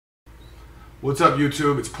What's up,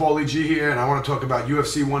 YouTube? It's Paulie G here, and I want to talk about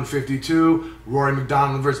UFC 152. Rory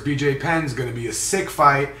McDonald versus BJ Penn is going to be a sick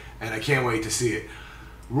fight, and I can't wait to see it.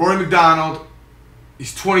 Rory McDonald,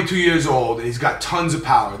 he's 22 years old, and he's got tons of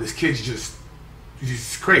power. This kid's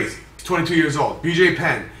he's crazy. He's 22 years old. BJ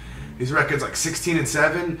Penn, his record's like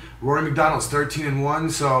 16-7. Rory McDonald's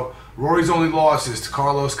 13-1. So Rory's only loss is to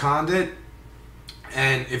Carlos Condit.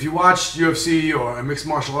 And if you watched UFC or mixed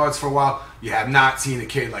martial arts for a while, you have not seen a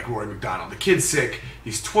kid like Rory McDonald. The kid's sick.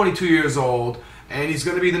 He's 22 years old, and he's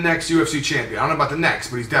going to be the next UFC champion. I don't know about the next,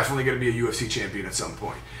 but he's definitely going to be a UFC champion at some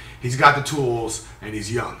point. He's got the tools, and he's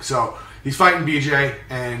young. So he's fighting BJ,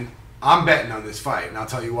 and I'm betting on this fight, and I'll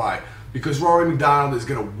tell you why. Because Rory McDonald is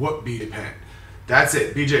going to whoop BJ Penn. That's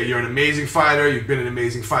it. BJ, you're an amazing fighter. You've been an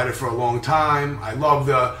amazing fighter for a long time. I love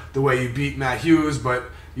the way you beat Matt Hughes, but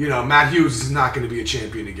you know, Matt Hughes is not going to be a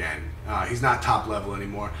champion again. He's not top level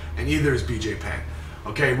anymore, and either is BJ Penn.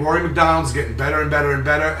 Okay, Rory McDonald's getting better and better and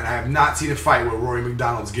better, and I have not seen a fight where Rory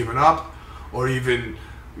McDonald's given up or even,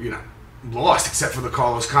 lost, except for the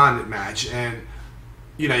Carlos Condit match. And,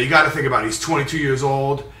 you got to think about it. He's 22 years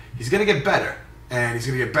old. He's going to get better, and he's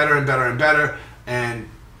going to get better and better and better, and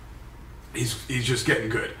he's just getting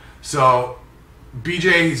good. So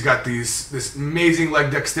BJ, he's got this amazing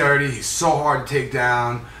leg dexterity. He's so hard to take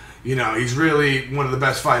down. He's really one of the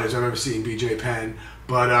best fighters I've ever seen, BJ Penn.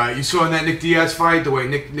 But you saw in that Nick Diaz fight, the way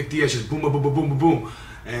Nick Diaz just boom, boom, boom, boom, boom, boom, boom.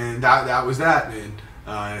 And that was that.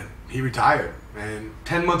 And he retired. And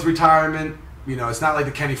 10-month retirement, it's not like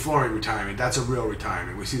the Kenny Florian retirement. That's a real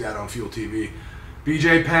retirement. We see that on Fuel TV.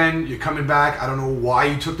 BJ Penn, you're coming back. I don't know why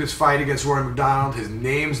you took this fight against Rory McDonald. His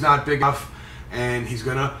name's not big enough. And he's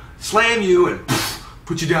going to slam you and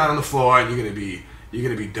put you down on the floor, and you're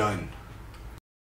gonna be done.